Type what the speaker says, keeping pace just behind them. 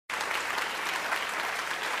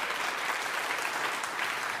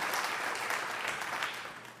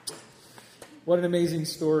What an amazing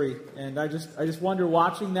story. And I just wonder,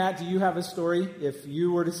 watching that, do you have a story? If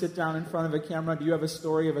you were to sit down in front of a camera, do you have a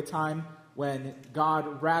story of a time when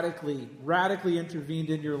God radically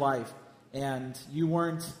intervened in your life and you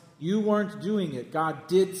weren't doing it? God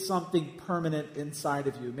did something permanent inside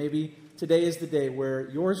of you. Maybe today is the day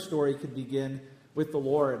where your story can begin with the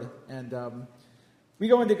Lord. And we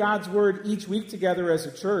go into God's Word each week together as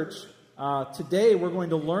a church. Today we're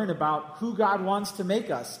going to learn about who God wants to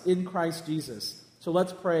make us in Christ Jesus. So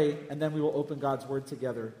let's pray, and then we will open God's Word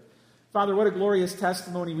together. Father, what a glorious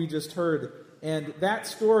testimony we just heard. And that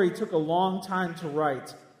story took a long time to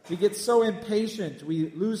write. We get so impatient.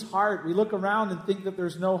 We lose heart. We look around and think that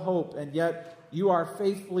there's no hope. And yet you are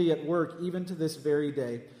faithfully at work even to this very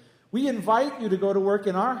day. We invite you to go to work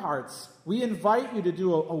in our hearts. We invite you to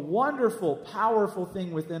do a wonderful, powerful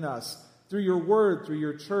thing within us through your word, through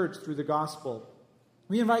your church, through the gospel.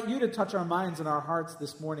 We invite you to touch our minds and our hearts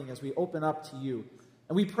this morning as we open up to you.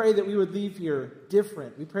 And we pray that we would leave here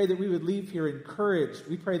different. We pray that we would leave here encouraged.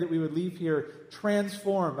 We pray that we would leave here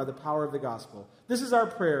transformed by the power of the gospel. This is our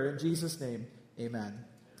prayer in Jesus' name. Amen.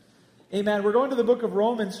 Amen. We're going to the book of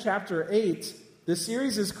Romans chapter 8. The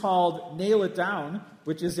series is called Nail It Down,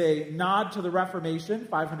 which is a nod to the Reformation.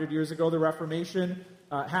 500 years ago, the Reformation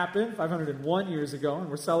happened, 501 years ago, and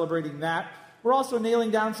we're celebrating that. We're also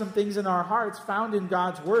nailing down some things in our hearts found in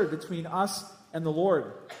God's Word between us and the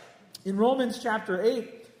Lord. In Romans chapter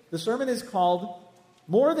 8, the sermon is called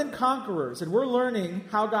More Than Conquerors, and we're learning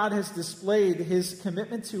how God has displayed His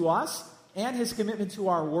commitment to us and His commitment to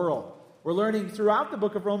our world. We're learning throughout the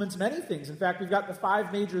book of Romans many things. In fact, we've got the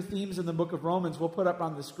 5 major themes in the book of Romans we'll put up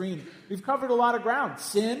on the screen. We've covered a lot of ground.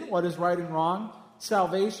 Sin, what is right and wrong.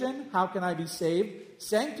 Salvation, how can I be saved?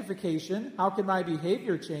 Sanctification, how can my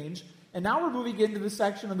behavior change? And now we're moving into the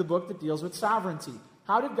section of the book that deals with sovereignty.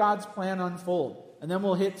 How did God's plan unfold? And then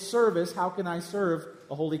we'll hit service, how can I serve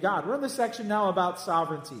a holy God? We're in the section now about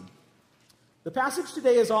sovereignty. The passage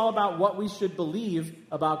today is all about what we should believe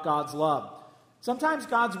about God's love. Sometimes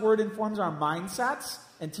God's word informs our mindsets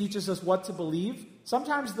and teaches us what to believe.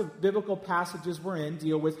 Sometimes the biblical passages we're in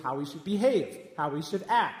deal with how we should behave, how we should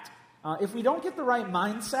act. If we don't get the right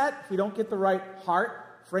mindset, if we don't get the right heart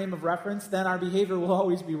frame of reference, then our behavior will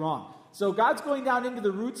always be wrong. So God's going down into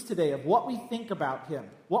the roots today of what we think about Him,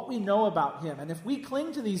 what we know about Him. And if we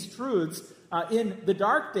cling to these truths in the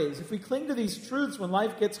dark days, if we cling to these truths when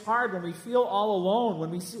life gets hard, when we feel all alone,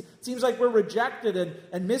 when it seems like we're rejected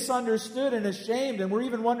and misunderstood and ashamed, and we're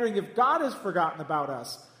even wondering if God has forgotten about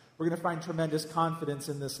us, we're going to find tremendous confidence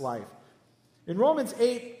in this life. In Romans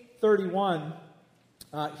 8:31,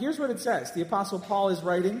 here's what it says. The Apostle Paul is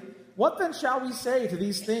writing, "What then shall we say to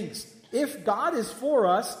these things? If God is for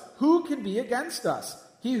us, who can be against us?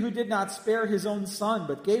 He who did not spare His own Son,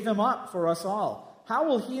 but gave Him up for us all, how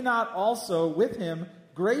will He not also with Him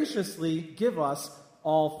graciously give us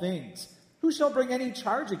all things? Who shall bring any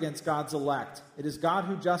charge against God's elect? It is God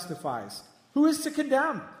who justifies. Who is to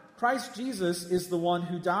condemn? Christ Jesus is the one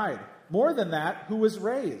who died. More than that, who was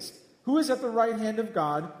raised? Who is at the right hand of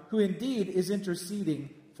God, who indeed is interceding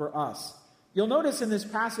for us?" You'll notice in this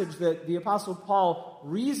passage that the Apostle Paul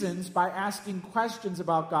reasons by asking questions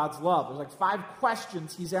about God's love. There's like 5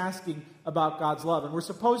 questions he's asking about God's love. And we're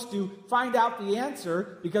supposed to find out the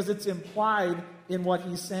answer because it's implied in what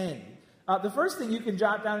he's saying. The first thing you can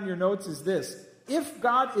jot down in your notes is this. If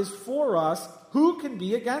God is for us, who can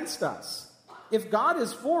be against us? If God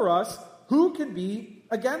is for us, who can be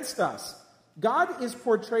against us? God is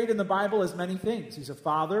portrayed in the Bible as many things. He's a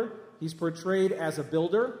father. He's portrayed as a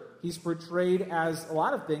builder. He's portrayed as a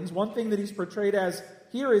lot of things. One thing that he's portrayed as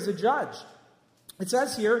here is a judge. It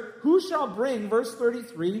says here, who shall bring, verse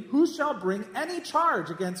 33, who shall bring any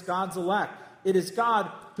charge against God's elect? It is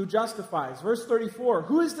God who justifies. Verse 34,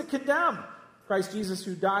 who is to condemn? Christ Jesus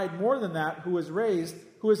who died, more than that, who was raised,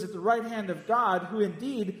 who is at the right hand of God, who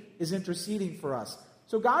indeed is interceding for us.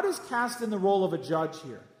 So God is cast in the role of a judge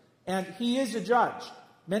here. And He is a judge.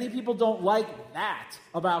 Many people don't like that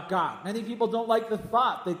about God. Many people don't like the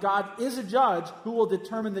thought that God is a judge who will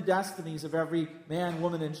determine the destinies of every man,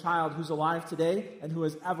 woman, and child who's alive today and who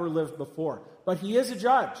has ever lived before. But He is a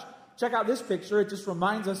judge. Check out this picture. It just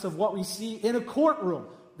reminds us of what we see in a courtroom.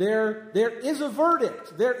 There is a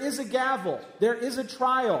verdict. There is a gavel. There is a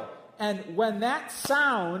trial. And when the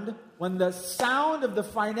sound of the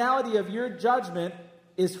finality of your judgment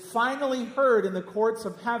is finally heard in the courts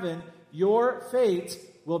of heaven, your fate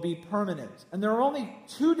will be permanent. And there are only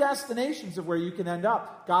 2 destinations of where you can end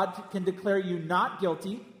up. God can declare you not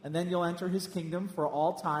guilty, and then you'll enter His kingdom for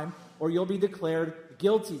all time, or you'll be declared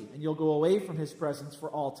guilty, and you'll go away from his presence for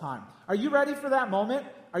all time. Are you ready for that moment?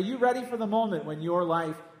 Are you ready for the moment when your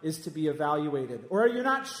life is to be evaluated? Or are you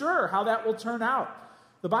not sure how that will turn out?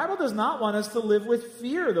 The Bible does not want us to live with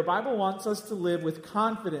fear. The Bible wants us to live with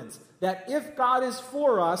confidence that if God is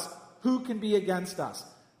for us, who can be against us?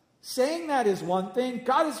 Saying that is one thing.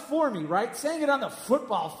 God is for me, right? Saying it on the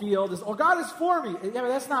football field is, oh, God is for me. Yeah, but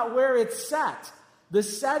that's not where it's set. The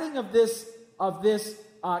setting of this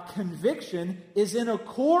conviction is in a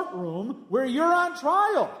courtroom where you're on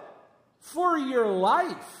trial for your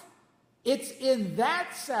life. It's in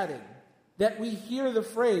that setting that we hear the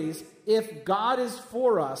phrase, if God is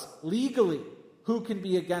for us legally, who can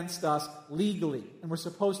be against us legally? And we're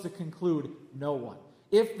supposed to conclude, no one.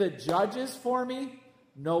 If the judge is for me,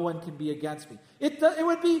 no one can be against me. It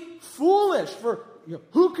would be foolish for,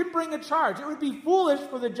 who can bring a charge? It would be foolish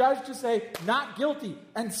for the judge to say, not guilty.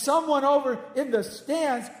 And someone over in the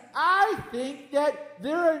stands, I think that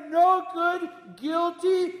there are no good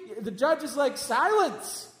guilty. The judge is like,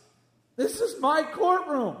 silence. This is my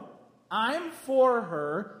courtroom. I'm for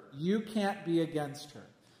her. You can't be against her.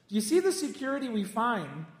 Do you see the security we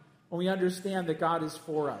find when we understand that God is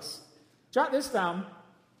for us? Jot this down.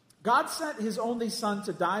 God sent his only Son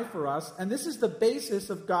to die for us, and this is the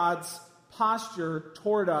basis of God's posture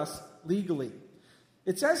toward us legally.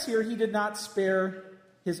 It says here, he did not spare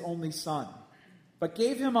his only Son, but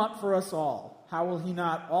gave him up for us all. How will he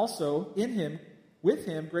not also, in him, with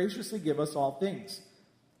him, graciously give us all things?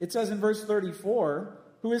 It says in verse 34,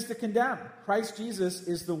 who is to condemn? Christ Jesus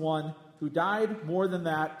is the one who died, more than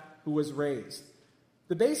that, who was raised.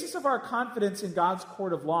 The basis of our confidence in God's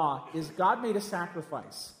court of law is God made a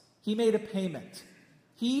sacrifice. He made a payment.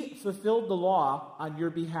 He fulfilled the law on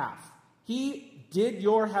your behalf. He did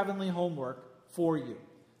your heavenly homework for you.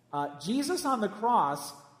 Jesus on the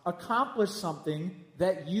cross accomplished something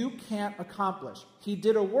that you can't accomplish. He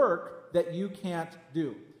did a work that you can't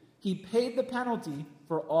do. He paid the penalty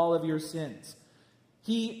for all of your sins.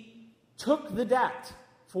 He took the debt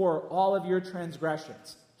for all of your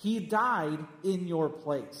transgressions. He died in your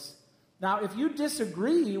place. Now, if you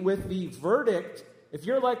disagree with the verdict, if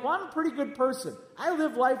you're like, well, I'm a pretty good person, I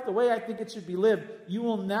live life the way I think it should be lived, you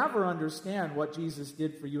will never understand what Jesus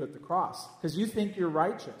did for you at the cross, because you think you're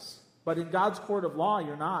righteous. But in God's court of law,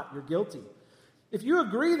 you're not. You're guilty. If you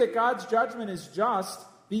agree that God's judgment is just,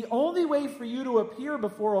 the only way for you to appear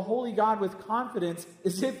before a holy God with confidence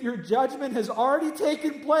is if your judgment has already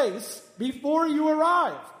taken place before you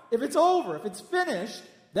arrive. If it's over, if it's finished,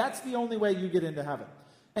 that's the only way you get into heaven.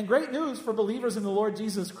 And great news for believers in the Lord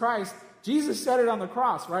Jesus Christ. Jesus said it on the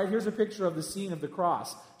cross, right? Here's a picture of the scene of the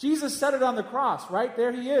cross. Jesus said it on the cross, right?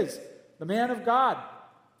 There he is, the man of God,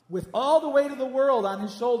 with all the weight of the world on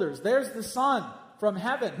his shoulders. There's the Son from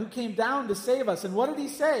heaven who came down to save us. And what did he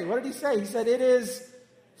say? What did he say? He said, it is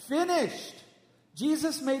finished.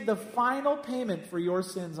 Jesus made the final payment for your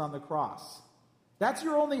sins on the cross. That's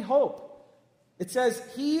your only hope. It says,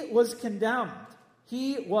 he was condemned.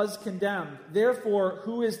 He was condemned. Therefore,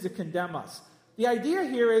 who is to condemn us? The idea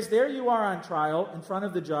here is there you are on trial in front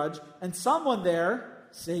of the judge, and someone there,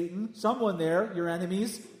 Satan, someone there, your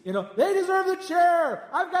enemies, they deserve the chair.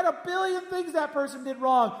 I've got a billion things that person did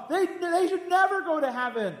wrong. They should never go to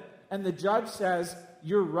heaven. And the judge says,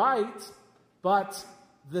 you're right, but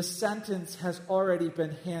the sentence has already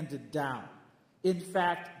been handed down. In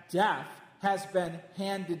fact, death has been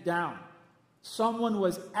handed down. Someone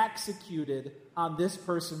was executed on this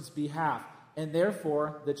person's behalf, and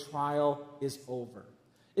therefore the trial is over.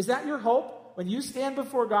 Is that your hope? When you stand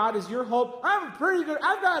before God, is your hope, I'm pretty good.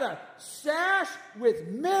 I've got a sash with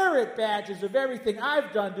merit badges of everything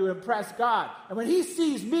I've done to impress God. And when he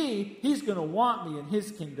sees me, he's going to want me in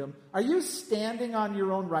his kingdom. Are you standing on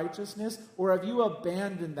your own righteousness, or have you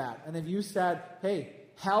abandoned that? And have you said, hey,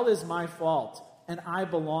 hell is my fault, and I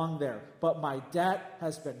belong there, but my debt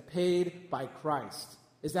has been paid by Christ?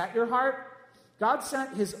 Is that your heart? God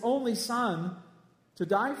sent his only Son to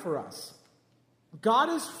die for us. God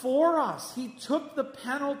is for us. He took the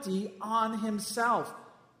penalty on himself.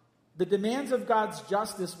 The demands of God's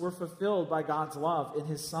justice were fulfilled by God's love in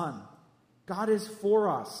his Son. God is for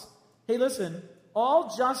us. Hey, listen,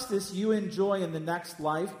 all justice you enjoy in the next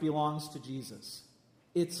life belongs to Jesus.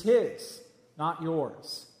 It's his, not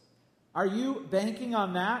yours. Are you banking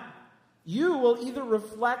on that? You will either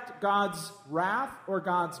reflect God's wrath or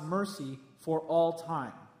God's mercy for all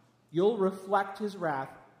time. You'll reflect his wrath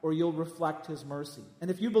or you'll reflect his mercy. And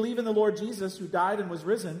if you believe in the Lord Jesus who died and was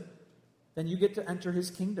risen, then you get to enter his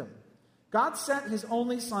kingdom. God sent his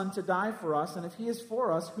only Son to die for us, and if he is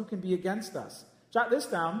for us, who can be against us? Jot this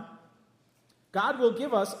down. God will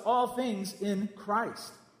give us all things in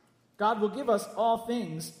Christ. God will give us all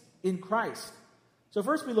things in Christ. So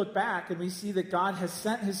first we look back and we see that God has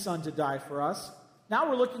sent his Son to die for us. Now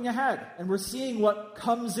we're looking ahead and we're seeing what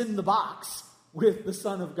comes in the box with the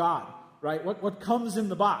Son of God, right? What comes in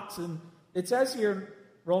the box. And it says here in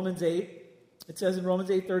Romans 8, it says in Romans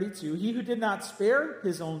 8:32, he who did not spare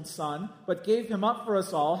his own Son, but gave him up for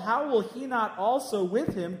us all, how will he not also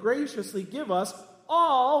with him graciously give us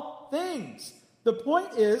all things? The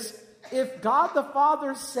point is, if God the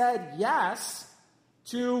Father said yes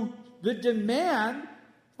to the demand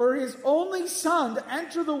for his only Son to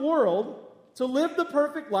enter the world, to live the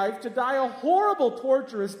perfect life, to die a horrible,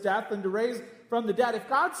 torturous death, and to raise from the dead, if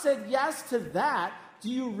God said yes to that, do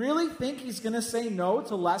you really think he's going to say no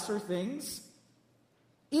to lesser things?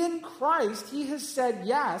 In Christ, he has said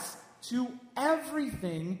yes to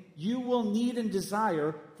everything you will need and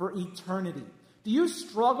desire for eternity. Do you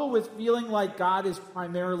struggle with feeling like God is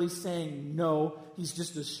primarily saying no? He's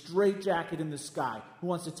just a straitjacket in the sky who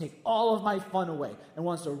wants to take all of my fun away and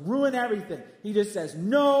wants to ruin everything. He just says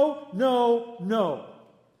no, no, no.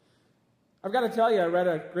 I've got to tell you, I read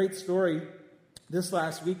a great story this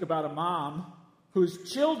last week about a mom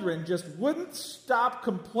whose children just wouldn't stop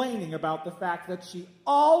complaining about the fact that she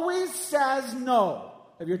always says no.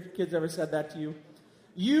 Have your kids ever said that to you?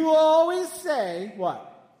 You always say what?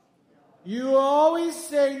 You always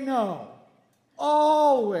say no.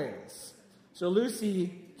 Always. So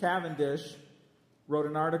Lucy Cavendish wrote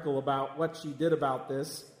an article about what she did about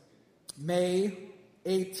this. May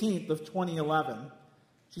 18th of 2011.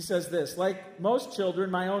 She says this, like most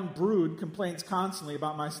children, my own brood complains constantly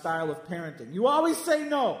about my style of parenting. You always say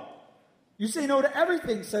no. You say no to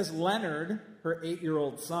everything, says Leonard, her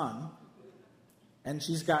 8-year-old son. And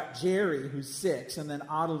she's got Jerry, who's 6, and then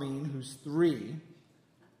Adeline, who's 3.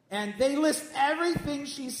 And they list everything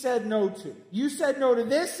she said no to. You said no to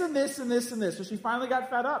this and this and this and this. So she finally got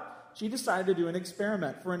fed up. She decided to do an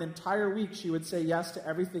experiment. For an entire week, she would say yes to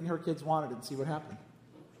everything her kids wanted and see what happened.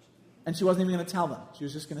 And she wasn't even going to tell them. She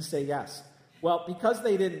was just going to say yes. Well, because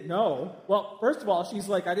they didn't know, well, first of all, she's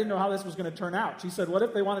like, I didn't know how this was going to turn out. She said, what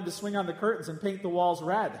if they wanted to swing on the curtains and paint the walls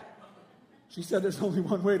red? She said, there's only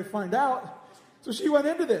one way to find out. So she went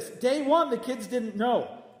into this. Day 1, the kids didn't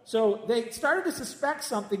know. So they started to suspect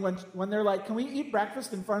something when they're like, can we eat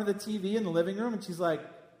breakfast in front of the TV in the living room? And she's like,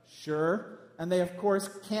 sure. And they, of course,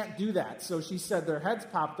 can't do that. So she said their heads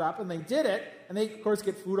popped up, and they did it. And they, of course,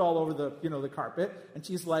 get food all over the carpet. And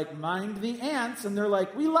she's like, mind the ants. And they're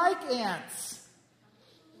like, we like ants.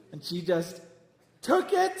 And she just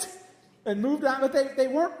took it and moved on. But they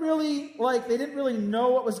weren't really, they didn't really know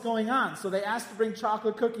what was going on. So they asked to bring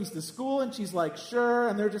chocolate cookies to school, and she's like, sure.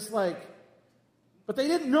 And they're just like, but they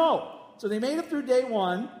didn't know. So they made it through day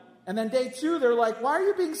 1. And then day 2, they're like, why are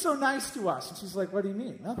you being so nice to us? And she's like, what do you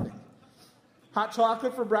mean? Nothing. Hot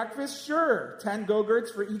chocolate for breakfast? Sure. 10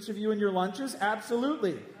 Go-Gurts for each of you in your lunches?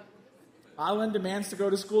 Absolutely. Alan demands to go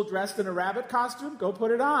to school dressed in a rabbit costume? Go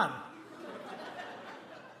put it on.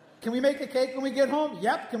 Can we make a cake when we get home?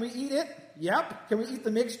 Yep. Can we eat it? Yep. Can we eat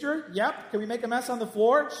the mixture? Yep. Can we make a mess on the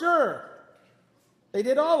floor? Sure. They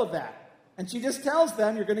did all of that. And she just tells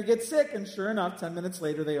them, you're going to get sick. And sure enough, 10 minutes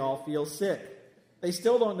later, they all feel sick. They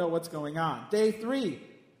still don't know what's going on. Day 3,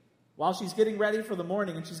 while she's getting ready for the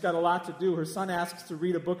morning and she's got a lot to do, her son asks to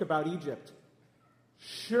read a book about Egypt.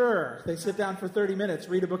 Sure. They sit down for 30 minutes,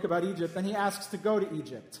 read a book about Egypt, then he asks to go to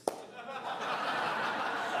Egypt.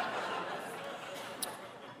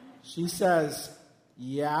 She says,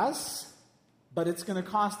 yes, but it's going to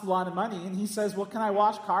cost a lot of money. And he says, well, can I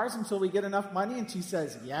wash cars until we get enough money? And she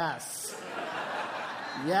says, yes.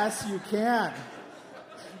 Yes, you can.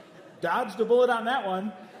 Dodged a bullet on that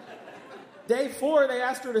one. Day 4, they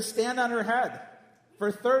asked her to stand on her head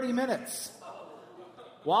for 30 minutes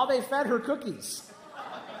while they fed her cookies.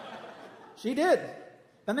 She did.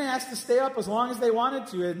 Then they asked to stay up as long as they wanted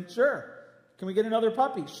to, and sure. Can we get another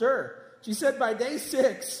puppy? Sure. She said by day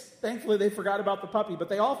 6, thankfully they forgot about the puppy, but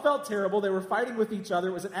they all felt terrible. They were fighting with each other.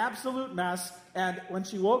 It was an absolute mess. And when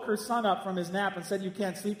she woke her son up from his nap and said, you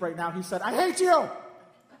can't sleep right now, he said, I hate you!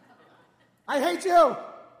 I hate you!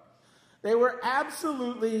 They were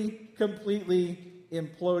absolutely, completely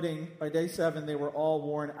imploding. By day 7, they were all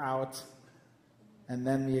worn out. And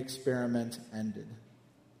then the experiment ended.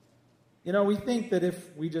 You know, we think that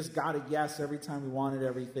if we just got a yes every time we wanted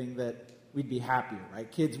everything, that we'd be happier, right?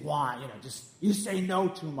 Kids want, you say no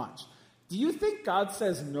too much. Do you think God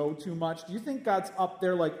says no too much? Do you think God's up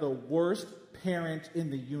there like the worst parent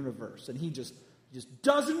in the universe? And he just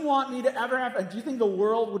doesn't want me to ever have... And do you think the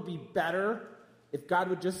world would be better if God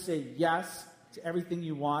would just say yes to everything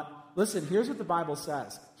you want? Listen, here's what the Bible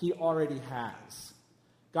says. He already has.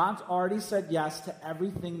 God's already said yes to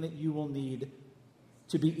everything that you will need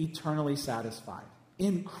to be eternally satisfied.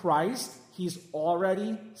 In Christ, he's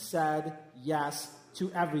already said yes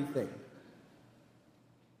to everything.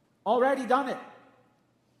 Already done it.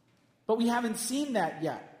 But we haven't seen that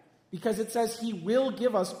yet, because it says he will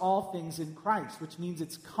give us all things in Christ, which means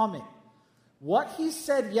it's coming. What he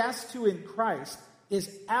said yes to in Christ is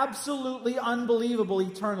absolutely unbelievable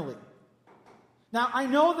eternally. Now, I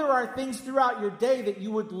know there are things throughout your day that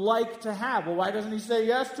you would like to have. Well, why doesn't he say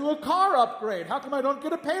yes to a car upgrade? How come I don't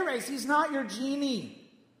get a pay raise? He's not your genie.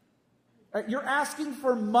 You're asking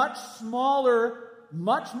for much smaller,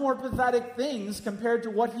 much more pathetic things compared to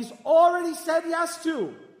what he's already said yes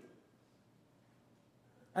to.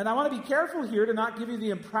 And I want to be careful here to not give you the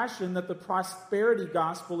impression that the prosperity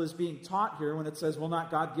gospel is being taught here when it says, will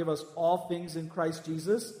not God give us all things in Christ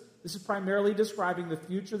Jesus? This is primarily describing the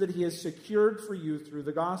future that he has secured for you through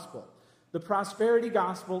the gospel. The prosperity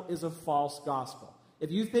gospel is a false gospel.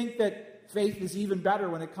 If you think that faith is even better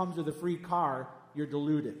when it comes to the free car, you're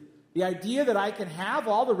deluded. The idea that I can have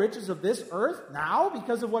all the riches of this earth now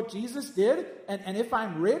because of what Jesus did, and if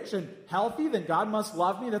I'm rich and healthy, then God must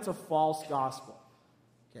love me, that's a false gospel.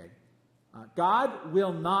 Okay, God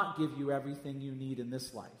will not give you everything you need in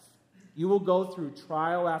this life. You will go through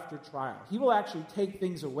trial after trial. He will actually take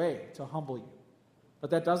things away to humble you. But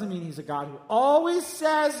that doesn't mean he's a God who always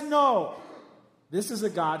says no. This is a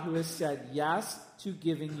God who has said yes to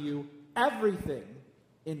giving you everything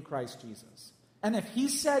in Christ Jesus. And if he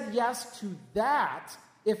said yes to that,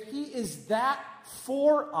 if he is that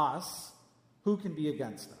for us, who can be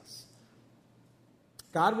against us?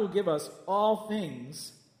 God will give us all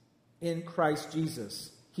things in Christ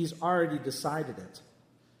Jesus. He's already decided it.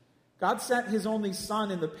 God sent his only Son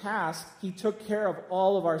in the past. He took care of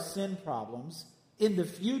all of our sin problems. In the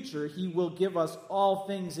future, he will give us all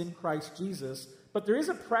things in Christ Jesus. But there is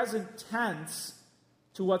a present tense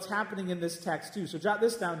to what's happening in this text too. So jot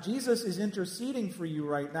this down. Jesus is interceding for you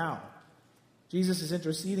right now. Jesus is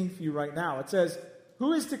interceding for you right now. It says,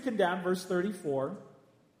 who is to condemn? Verse 34.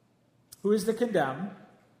 Who is to condemn?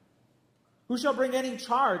 Who shall bring any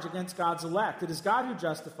charge against God's elect? It is God who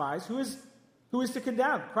justifies. Who is to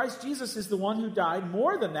condemn? Christ Jesus is the one who died.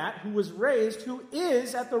 More than that, who was raised, who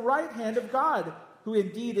is at the right hand of God, who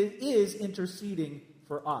indeed is interceding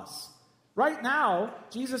for us. Right now,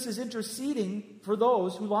 Jesus is interceding for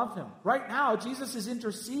those who love him. Right now, Jesus is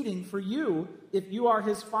interceding for you if you are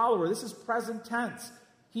his follower. This is present tense.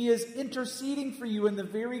 He is interceding for you in the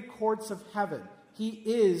very courts of heaven. He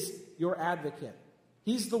is your advocate.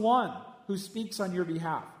 He's the one who speaks on your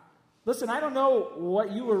behalf. Listen, I don't know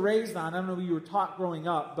what you were raised on. I don't know what you were taught growing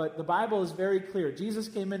up, but the Bible is very clear. Jesus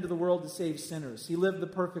came into the world to save sinners. He lived the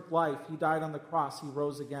perfect life. He died on the cross. He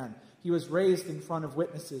rose again. He was raised in front of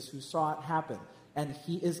witnesses who saw it happen. And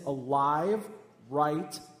he is alive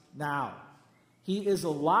right now. He is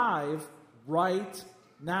alive right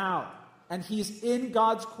now. And he's in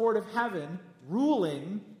God's court of heaven,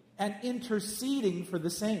 ruling and interceding for the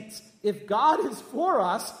saints. If God is for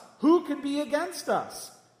us, who can be against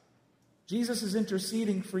us? Jesus is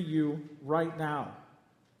interceding for you right now.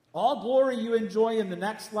 All glory you enjoy in the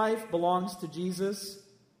next life belongs to Jesus.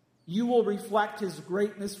 You will reflect his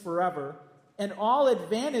greatness forever. And all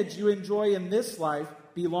advantage you enjoy in this life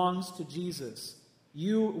belongs to Jesus.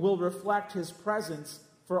 You will reflect his presence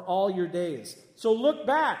for all your days. So look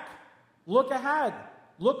back, look ahead,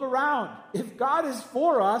 look around. If God is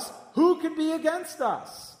for us, who can be against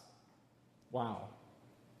us? Wow.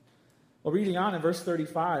 Well, reading on in verse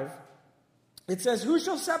 35, it says, who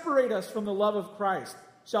shall separate us from the love of Christ?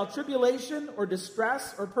 Shall tribulation or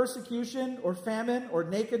distress or persecution or famine or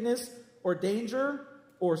nakedness or danger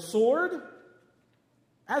or sword?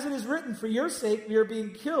 As it is written, for your sake we are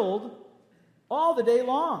being killed all the day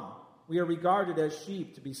long. We are regarded as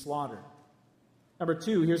sheep to be slaughtered. Number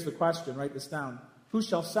 2, here's the question. Write this down. Who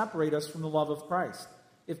shall separate us from the love of Christ?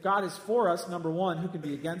 If God is for us, number 1, who can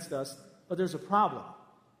be against us? But there's a problem.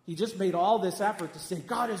 He just made all this effort to say,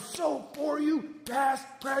 God is so for you, past,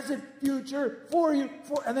 present, future, for you,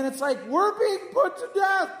 and then it's like, we're being put to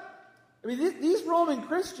death. I mean, these Roman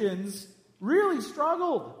Christians really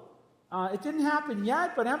struggled. It didn't happen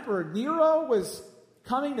yet, but Emperor Nero was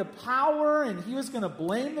coming to power, and he was going to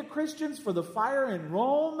blame the Christians for the fire in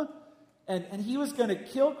Rome, and he was going to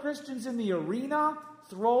kill Christians in the arena,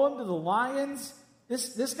 throw them to the lions.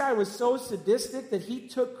 This guy was so sadistic that he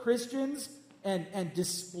took Christians and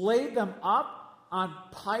displayed them up on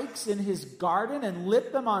pikes in his garden and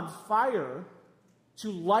lit them on fire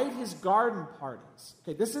to light his garden parties.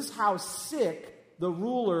 Okay, this is how sick the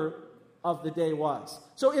ruler of the day was.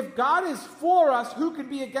 So if God is for us, who can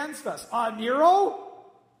be against us? Nero?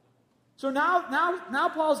 So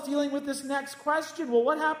now Paul's dealing with this next question. Well,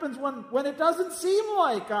 what happens when it doesn't seem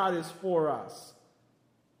like God is for us?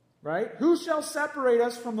 Right? Who shall separate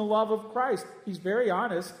us from the love of Christ? He's very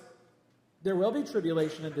honest. There will be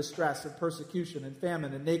tribulation and distress and persecution and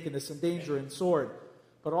famine and nakedness and danger and sword.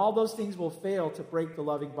 But all those things will fail to break the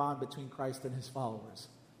loving bond between Christ and his followers.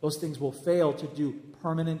 Those things will fail to do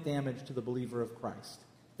permanent damage to the believer of Christ.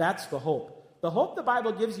 That's the hope. The hope the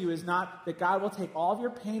Bible gives you is not that God will take all of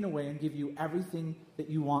your pain away and give you everything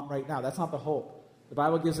that you want right now. That's not the hope. The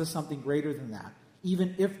Bible gives us something greater than that.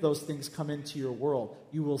 Even if those things come into your world,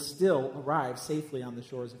 you will still arrive safely on the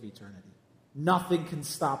shores of eternity. Nothing can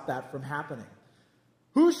stop that from happening.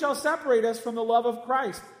 Who shall separate us from the love of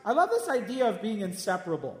Christ? I love this idea of being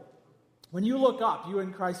inseparable. When you look up, you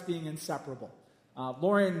and Christ being inseparable.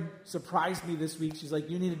 Lauren surprised me this week. She's like,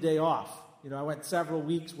 you need a day off. I went several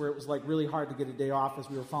weeks where it was like really hard to get a day off as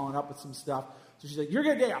we were following up with some stuff. So she's like, you're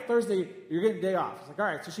getting a day off. Thursday, you're getting a day off. I was like, all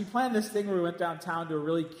right. So she planned this thing where we went downtown to a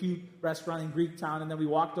really cute restaurant in Greek Town, and then we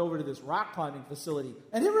walked over to this rock climbing facility.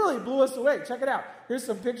 And it really blew us away. Check it out. Here's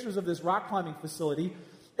some pictures of this rock climbing facility.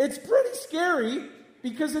 It's pretty scary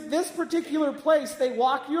because at this particular place, they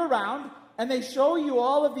walk you around, and they show you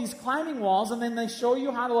all of these climbing walls, and then they show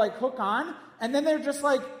you how to hook on, and then they're just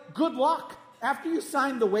like, good luck. After you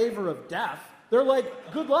sign the waiver of death, they're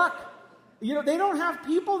like, good luck. They don't have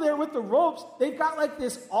people there with the ropes. They've got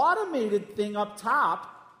this automated thing up top,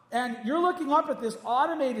 and you're looking up at this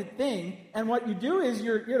automated thing, and what you do is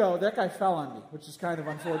that guy fell on me, which is kind of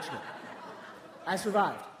unfortunate. I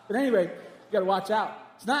survived. But anyway, you got to watch out.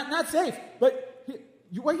 It's not safe. But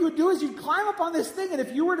what you would do is you'd climb up on this thing, and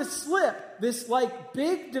if you were to slip, this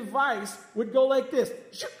big device would go like this.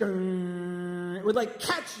 It would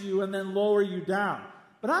catch you and then lower you down.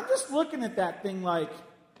 But I'm just looking at that thing like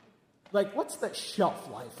what's the shelf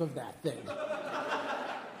life of that thing?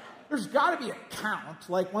 There's got to be a count.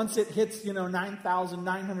 Once it hits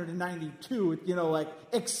 9,992, it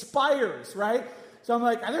expires, right? So I'm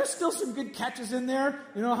like, there's still some good catches in there.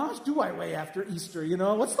 How much do I weigh after Easter?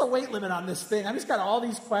 What's the weight limit on this thing? I just got all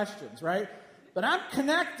these questions, right? But I'm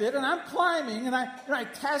connected, and I'm climbing, and I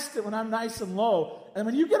test it when I'm nice and low. And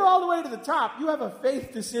when you get all the way to the top, you have a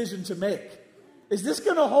faith decision to make. Is this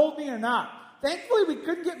going to hold me or not? Thankfully, we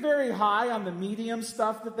couldn't get very high on the medium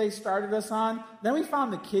stuff that they started us on. Then we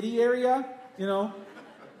found the kiddie area,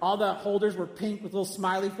 All the holders were pink with little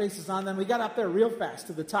smiley faces on them. We got up there real fast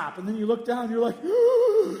to the top. And then you look down and you're like,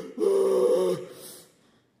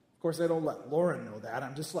 Of course, I don't let Lauren know that.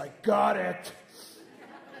 I'm just like, got it.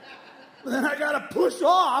 And then I got to push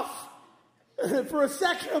off. And for a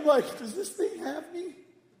second, I'm like, does this thing have me?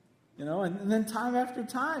 And then time after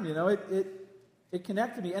time, it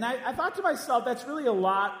connected me. And I thought to myself, that's really a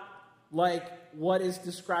lot like what is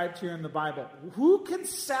described here in the Bible. Who can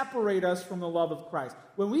separate us from the love of Christ?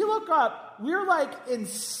 When we look up, we're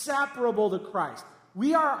inseparable to Christ.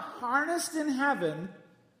 We are harnessed in heaven,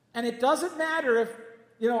 and it doesn't matter if,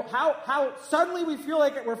 how suddenly we feel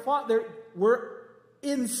like we're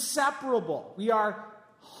inseparable. We are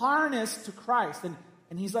harnessed to Christ.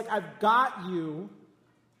 And he's like, I've got you.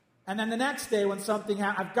 And then the next day when something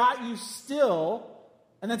happens, I've got you still.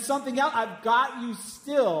 And then something else, I've got you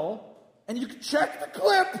still. And you can check the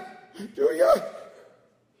clip. Do you?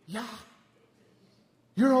 Yeah.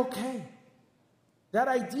 You're okay. That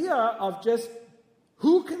idea of just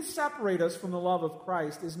who can separate us from the love of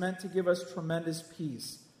Christ is meant to give us tremendous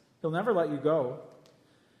peace. He'll never let you go.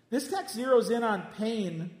 This text zeroes in on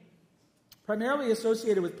pain primarily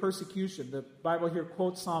associated with persecution. The Bible here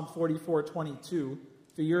quotes Psalm 44:22.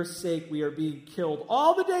 For your sake we are being killed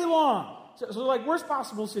all the day long. So worst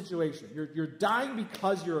possible situation. You're dying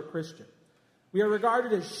because you're a Christian. We are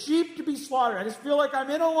regarded as sheep to be slaughtered. I just feel like I'm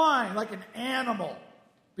in a line, like an animal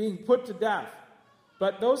being put to death.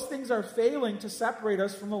 But those things are failing to separate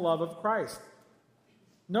us from the love of Christ.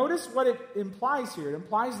 Notice what it implies here. It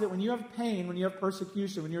implies that when you have pain, when you have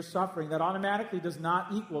persecution, when you're suffering, that automatically does not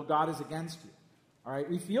equal God is against you. All right,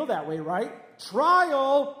 we feel that way, right?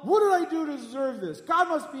 Trial. What did I do to deserve this? God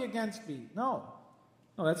must be against me. No,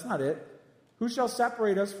 that's not it. Who shall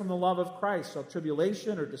separate us from the love of Christ? Shall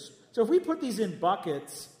tribulation or So if we put these in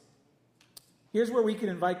buckets, here's where we can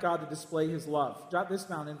invite God to display his love. Jot this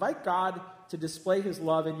down. Invite God to display his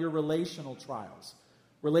love in your relational trials.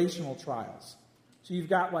 Relational trials. So you've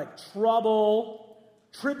got trouble,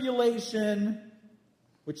 tribulation,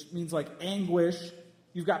 which means anguish.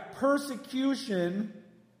 You've got persecution,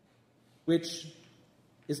 which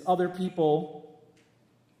is other people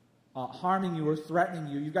harming you or threatening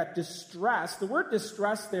you. You've got distress. The word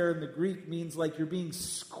distress there in the Greek means you're being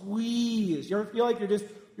squeezed. You ever feel like you're just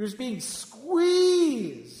being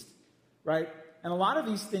squeezed? right? And a lot of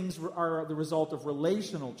these things are the result of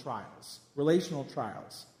relational trials. Relational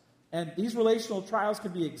trials. And these relational trials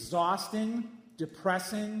can be exhausting,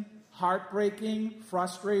 depressing, heartbreaking,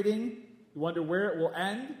 frustrating. You wonder where it will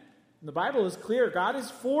end. And the Bible is clear. God is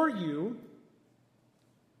for you,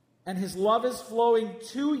 and His love is flowing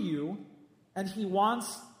to you, and He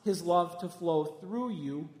wants His love to flow through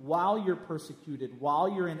you while you're persecuted, while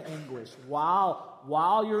you're in anguish,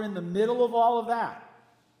 while you're in the middle of all of that.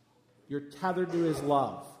 You're tethered to His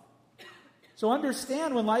love. So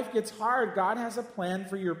understand, when life gets hard, God has a plan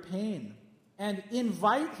for your pain. And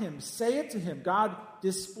invite Him, say it to Him, God,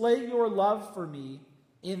 display your love for me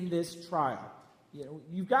in this trial. You know,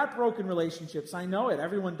 you've got broken relationships, I know it,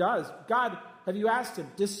 everyone does. God, have you asked Him,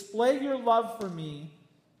 display your love for me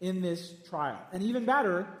in this trial? And even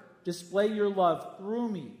better, display your love through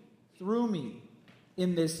me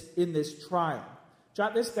in this trial.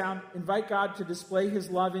 Jot this down. Invite God to display His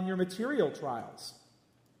love in your material trials.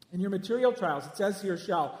 In your material trials, it says here,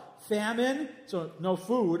 shall famine, so no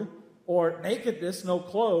food, or nakedness, no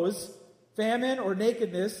clothes, famine or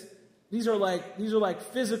nakedness, these are like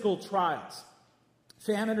physical trials.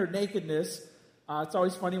 Famine or nakedness. It's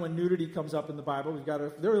always funny when nudity comes up in the Bible.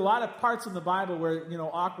 There are a lot of parts in the Bible where,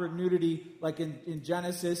 awkward nudity, like in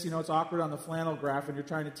Genesis, it's awkward on the flannel graph when you're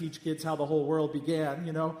trying to teach kids how the whole world began,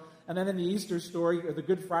 And then in the Easter story, or the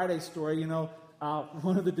Good Friday story,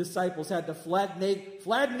 one of the disciples had to fled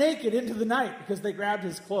naked into the night because they grabbed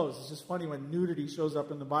his clothes. It's just funny when nudity shows up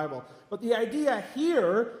in the Bible. But the idea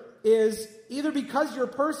here is either because you're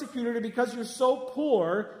persecuted or because you're so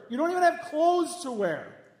poor, you don't even have clothes to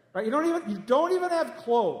wear. Right? You don't even have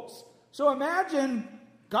clothes. So imagine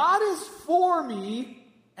God is for me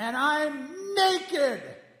and I'm naked.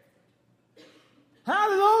 How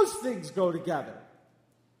do those things go together?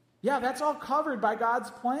 Yeah, that's all covered by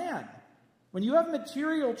God's plan. When you have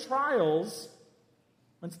material trials,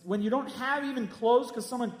 when you don't have even clothes because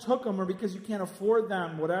someone took them or because you can't afford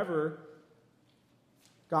them, whatever,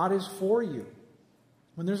 God is for you.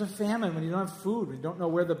 When there's a famine, when you don't have food, when you don't know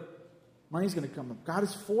where the money's going to come up, God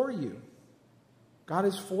is for you. God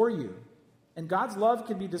is for you. And God's love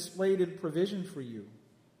can be displayed in provision for you.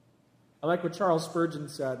 I like what Charles Spurgeon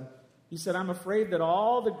said. He said, I'm afraid that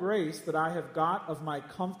all the grace that I have got of my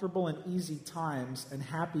comfortable and easy times and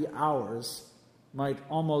happy hours might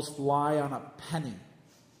almost lie on a penny.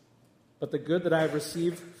 But the good that I have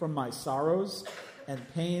received from my sorrows and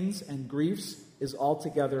pains and griefs is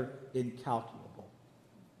altogether incalculable.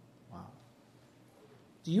 Wow.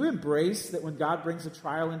 Do you embrace that when God brings a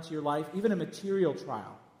trial into your life, even a material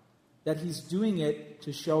trial, that He's doing it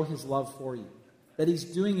to show His love for you? That He's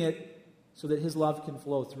doing it so that His love can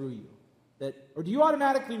flow through you? Or do you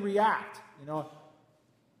automatically react,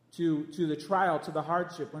 to the trial, to the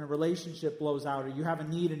hardship, when a relationship blows out, or you have a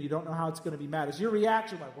need and you don't know how it's going to be met? Is your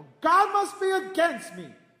reaction like, well, God must be against me.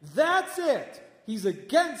 That's it. He's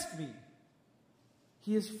against me.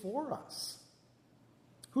 He is for us.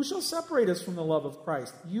 Who shall separate us from the love of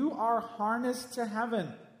Christ? You are harnessed to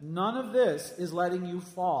heaven. None of this is letting you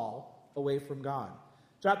fall away from God.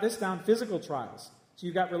 Jot this down, physical trials. So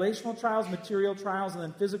you've got relational trials, material trials, and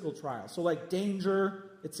then physical trials. So like danger,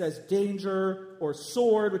 it says danger, or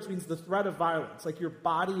sword, which means the threat of violence. Like your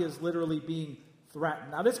body is literally being threatened.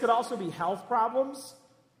 Now this could also be health problems.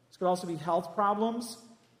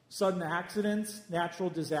 Sudden accidents, natural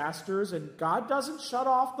disasters, and God doesn't shut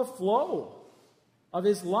off the flow of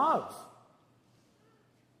His love.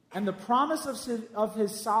 And the promise of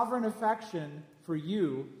His sovereign affection for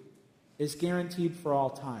you is guaranteed for all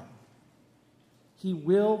time. He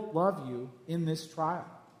will love you in this trial.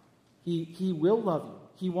 He will love you.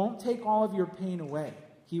 He won't take all of your pain away.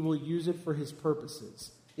 He will use it for His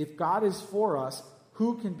purposes. If God is for us,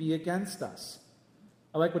 who can be against us?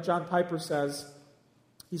 I like what John Piper says.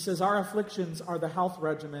 He says, our afflictions are the health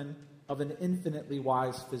regimen of an infinitely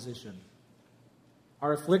wise physician.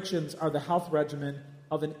 Our afflictions are the health regimen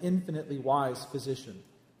of an infinitely wise physician.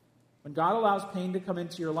 When God allows pain to come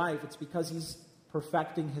into your life, it's because He's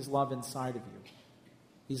perfecting His love inside of you.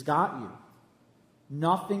 He's got you.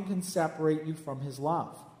 Nothing can separate you from His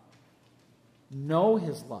love. Know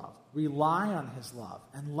His love. Rely on His love.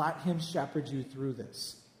 And let Him shepherd you through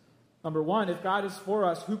this. Number one, if God is for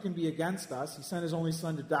us, who can be against us? He sent His only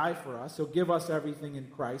Son to die for us. He'll give us everything in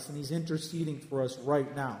Christ, and He's interceding for us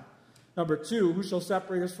right now. Number two, who shall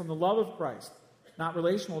separate us from the love of Christ? Not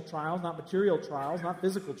relational trials, not material trials, not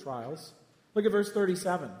physical trials. Look at verse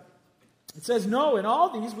 37. It says, no, in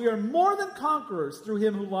all these we are more than conquerors through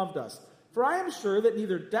Him who loved us. For I am sure that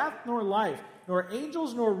neither death nor life, nor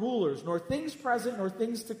angels nor rulers, nor things present nor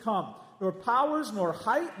things to come, nor powers, nor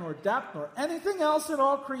height, nor depth, nor anything else in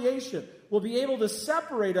all creation will be able to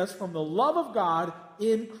separate us from the love of God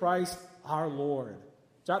in Christ our Lord.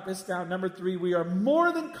 Jot this down. Number 3, we are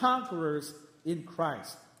more than conquerors in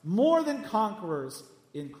Christ. More than conquerors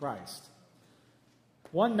in Christ.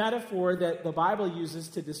 One metaphor that the Bible uses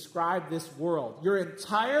to describe this world, your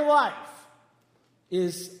entire life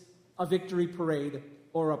is a victory parade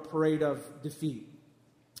or a parade of defeat.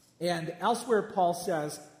 And elsewhere, Paul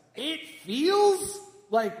says, it feels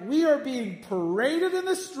like we are being paraded in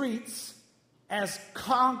the streets as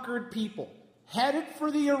conquered people, headed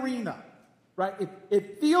for the arena. Right?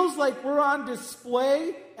 It feels like we're on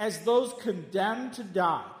display as those condemned to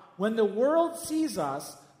die. When the world sees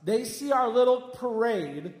us, they see our little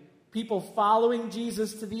parade, people following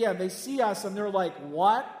Jesus to the end. They see us and they're like,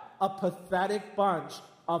 what a pathetic bunch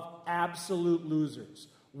of absolute losers.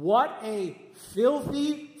 What a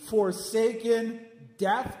filthy, forsaken,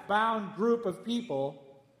 death-bound group of people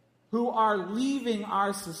who are leaving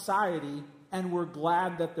our society, and we're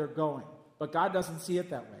glad that they're going. But God doesn't see it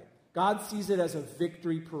that way. God sees it as a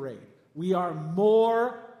victory parade. We are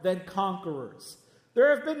more than conquerors.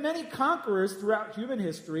 There have been many conquerors throughout human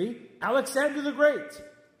history. Alexander the Great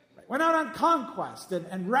went out on conquest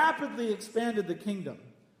and rapidly expanded the kingdom.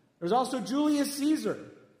 There's also Julius Caesar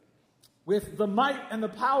with the might and the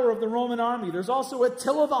power of the Roman army. There's also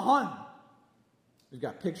Attila the Hun. We've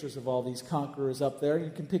got pictures of all these conquerors up there.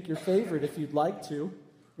 You can pick your favorite if you'd like to.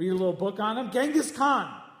 Read a little book on them. Genghis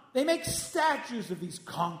Khan. They make statues of these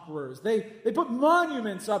conquerors. They put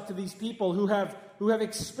monuments up to these people who have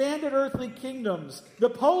expanded earthly kingdoms.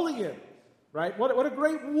 Napoleon, right? What a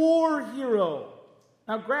great war hero.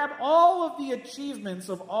 Now grab all of the achievements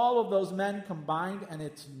of all of those men combined, and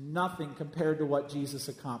it's nothing compared to what Jesus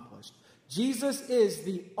accomplished. Jesus is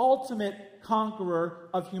the ultimate conqueror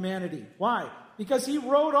of humanity. Why? Because he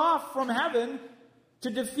rode off from heaven to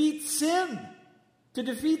defeat sin, to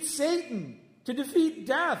defeat Satan, to defeat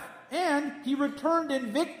death, and he returned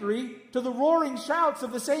in victory to the roaring shouts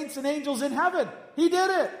of the saints and angels in heaven. He did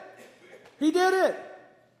it. He did it.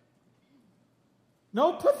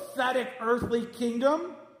 No pathetic earthly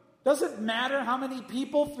kingdom. Doesn't matter how many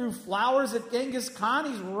people threw flowers at Genghis Khan.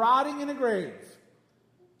 He's rotting in a grave.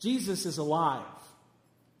 Jesus is alive.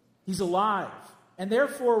 He's alive. And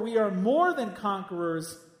therefore we are more than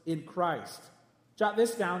conquerors in Christ. Jot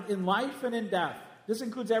this down. In life and in death. This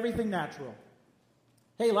includes everything natural.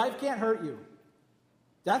 Hey, life can't hurt you.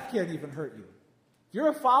 Death can't even hurt you. If you're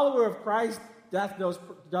a follower of Christ, death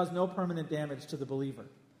does no permanent damage to the believer.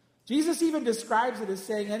 Jesus even describes it as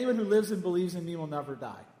saying, anyone who lives and believes in me will never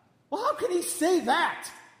die. Well, how can he say that?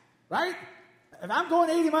 Right? If I'm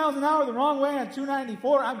going 80 miles an hour the wrong way on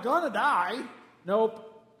 294, I'm going to die. Nope.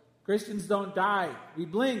 Christians don't die. We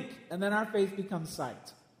blink, and then our faith becomes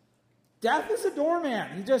sight. Death is a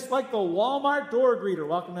doorman. He's just like the Walmart door greeter.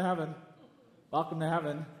 Welcome to heaven. Welcome to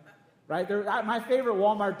heaven. Right? My favorite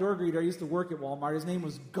Walmart door greeter, I used to work at Walmart. His name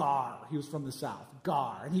was Gar. He was from the South.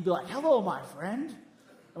 Gar. And he'd be like, hello, my friend.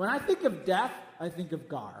 And when I think of death, I think of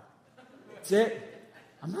Gar. That's it.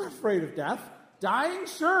 I'm not afraid of death. Dying,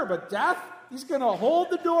 sure, but death, he's going to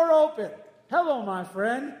hold the door open. Hello, my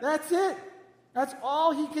friend. That's it. That's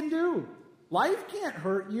all he can do. Life can't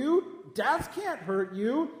hurt you. Death can't hurt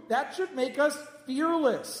you. That should make us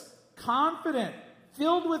fearless, confident,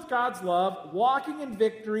 filled with God's love, walking in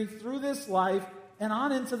victory through this life and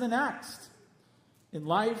on into the next. In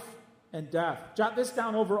life and death. Jot this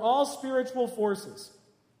down. Over all spiritual forces.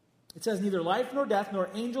 It says neither life nor death, nor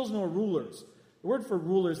angels nor rulers. The word for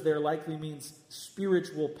rulers there likely means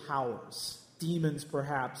spiritual powers. Demons,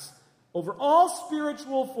 perhaps. Over all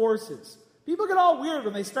spiritual forces. People get all weird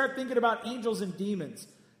when they start thinking about angels and demons.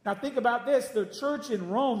 Now think about this. The church in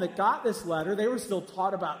Rome that got this letter, they were still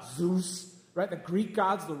taught about Zeus, right? The Greek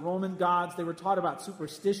gods, the Roman gods. They were taught about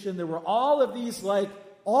superstition. There were all of these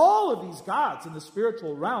gods in the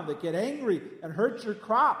spiritual realm that get angry and hurt your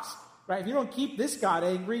crops. Right? If you don't keep this God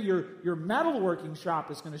angry, your metalworking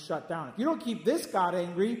shop is going to shut down. If you don't keep this God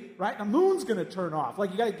angry, right, the moon's going to turn off.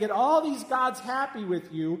 Like, you got to get all these gods happy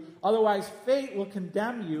with you, otherwise fate will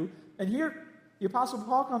condemn you. And here, the Apostle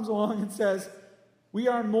Paul comes along and says, we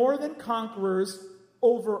are more than conquerors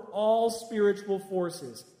over all spiritual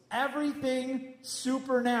forces. Everything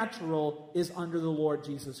supernatural is under the Lord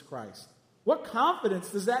Jesus Christ. What confidence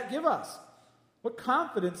does that give us? What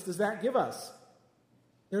confidence does that give us?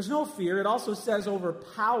 There's no fear. It also says over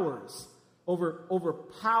powers, over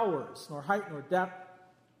powers, nor height nor depth,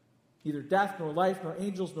 neither death nor life, nor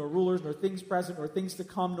angels, nor rulers, nor things present, nor things to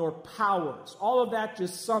come, nor powers. All of that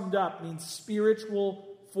just summed up means spiritual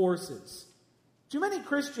forces. Too many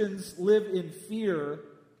Christians live in fear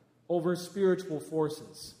over spiritual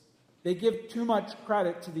forces. They give too much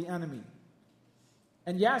credit to the enemy.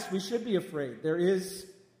 And yes, we should be afraid. There is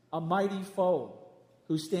a mighty foe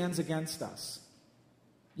who stands against us.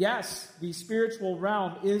 Yes, the spiritual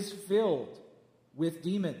realm is filled with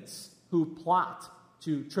demons who plot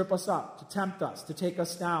to trip us up, to tempt us, to take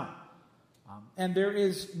us down. And there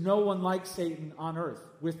is no one like Satan on earth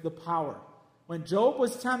with the power. When Job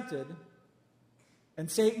was tempted, and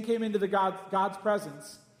Satan came into God's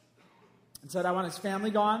presence and said, I want his family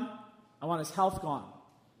gone, I want his health gone.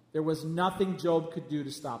 There was nothing Job could do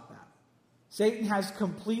to stop that. Satan has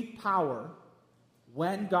complete power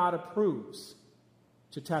when God approves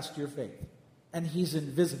to test your faith. And he's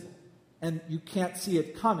invisible. And you can't see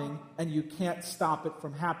it coming, and you can't stop it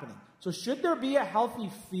from happening. So should there be a healthy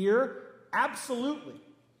fear? Absolutely.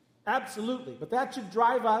 Absolutely. But that should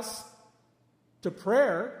drive us to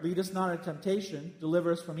prayer, lead us not into temptation,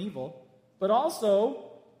 deliver us from evil, but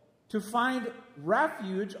also to find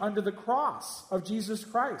refuge under the cross of Jesus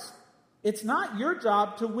Christ. It's not your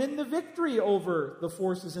job to win the victory over the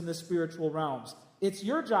forces in the spiritual realms. It's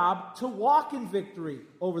your job to walk in victory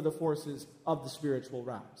over the forces of the spiritual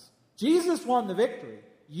realms. Jesus won the victory.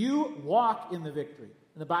 You walk in the victory.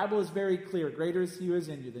 And the Bible is very clear. Greater is he who is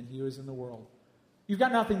in you than he who is in the world. You've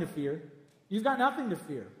got nothing to fear. You've got nothing to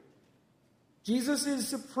fear. Jesus is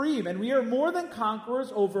supreme, and we are more than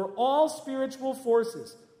conquerors over all spiritual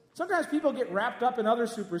forces. Sometimes people get wrapped up in other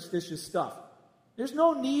superstitious stuff. There's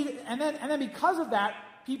no need, and then because of that,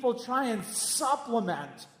 people try and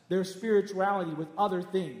supplement their spirituality with other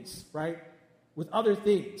things, right? With other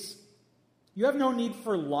things. You have no need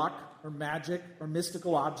for luck or magic or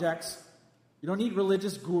mystical objects. You don't need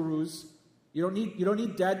religious gurus. You don't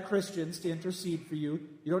need dead Christians to intercede for you.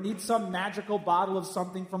 You don't need some magical bottle of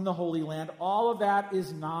something from the Holy Land. All of that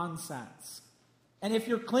is nonsense. And if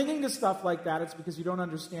you're clinging to stuff like that, it's because you don't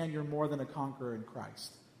understand you're more than a conqueror in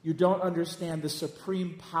Christ. You don't understand the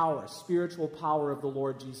supreme power, spiritual power of the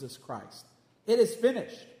Lord Jesus Christ. It is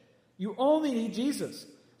finished. You only need Jesus.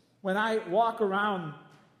 When I walk around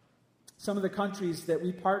some of the countries that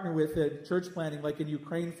we partner with in church planting, like in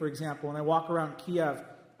Ukraine, for example, when I walk around Kiev,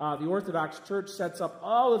 the Orthodox Church sets up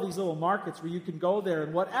all of these little markets where you can go there,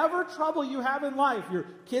 and whatever trouble you have in life, your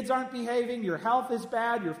kids aren't behaving, your health is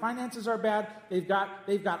bad, your finances are bad, they've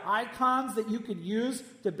got icons that you can use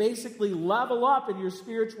to basically level up in your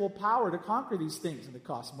spiritual power to conquer these things. And it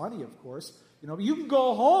costs money, of course. You can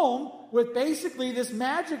go home with basically this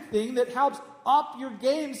magic thing that helps up your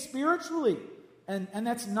game spiritually. And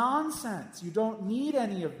that's nonsense. You don't need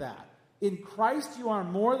any of that. In Christ, you are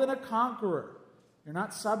more than a conqueror. You're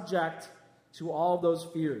not subject to all those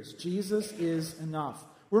fears. Jesus is enough.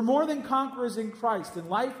 We're more than conquerors in Christ, in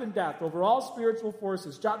life and death, over all spiritual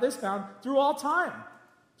forces. Jot this down, through all time.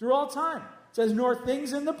 Through all time. It says, nor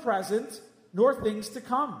things in the present, nor things to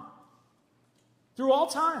come. Through all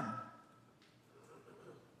time.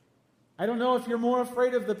 I don't know if you're more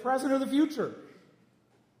afraid of the present or the future.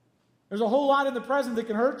 There's a whole lot in the present that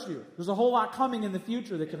can hurt you. There's a whole lot coming in the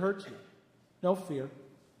future that can hurt you. No fear.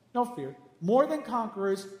 No fear. More than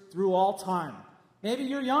conquerors through all time. Maybe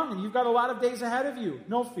you're young and you've got a lot of days ahead of you.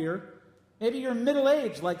 No fear. Maybe you're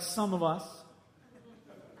middle-aged like some of us.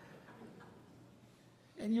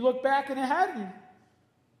 And you look back and ahead and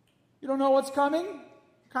you don't know what's coming.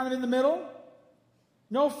 Kind of in the middle.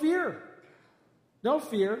 No fear. No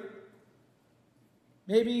fear.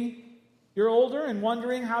 Maybe you're older and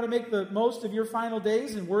wondering how to make the most of your final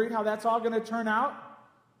days and worried how that's all going to turn out.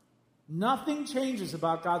 Nothing changes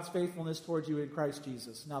about God's faithfulness towards you in Christ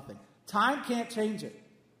Jesus. Nothing. Time can't change it.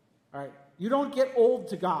 All right? You don't get old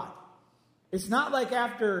to God. It's not like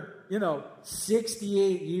after,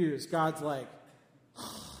 68 years, God's like,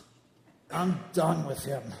 I'm done with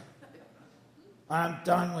him. I'm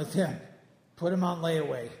done with him. Put him on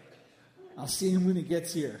layaway. I'll see him when he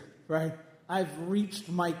gets here. Right? I've reached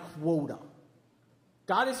my quota.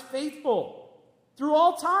 God is faithful through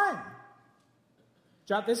all time.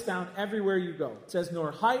 Jot this down everywhere you go. It says,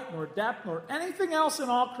 nor height, nor depth, nor anything else in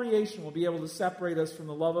all creation will be able to separate us from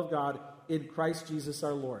the love of God in Christ Jesus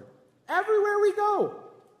our Lord. Everywhere we go.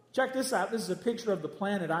 Check this out. This is a picture of the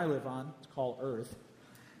planet I live on. It's called Earth.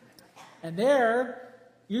 And there,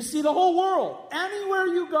 you see the whole world. Anywhere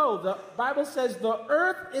you go, the Bible says the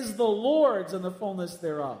earth is the Lord's and the fullness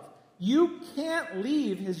thereof. You can't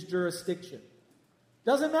leave his jurisdiction.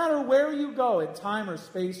 Doesn't matter where you go in time or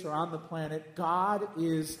space or on the planet, God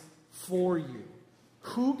is for you.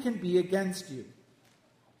 Who can be against you?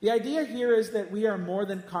 The idea here is that we are more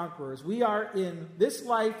than conquerors. This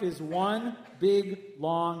life is one big,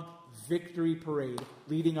 long victory parade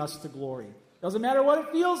leading us to glory. Doesn't matter what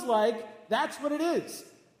it feels like, that's what it is.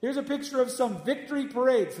 Here's a picture of some victory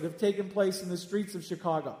parades that have taken place in the streets of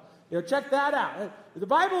Chicago. Check that out. The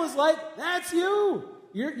Bible is like, that's you.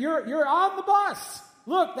 You're on the bus.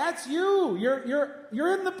 Look, that's you.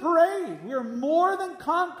 You're in the parade. We are more than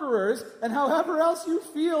conquerors, and however else you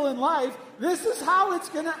feel in life, this is how it's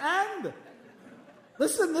going to end.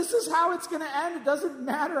 Listen, this is how it's going to end. It doesn't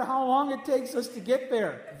matter how long it takes us to get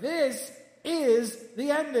there. This is the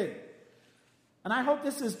ending. And I hope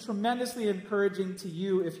this is tremendously encouraging to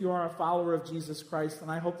you if you are a follower of Jesus Christ, and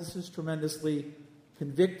I hope this is tremendously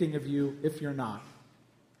convicting of you if you're not.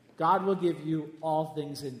 God will give you all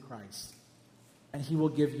things in Christ, and he will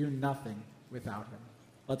give you nothing without him.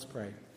 Let's pray.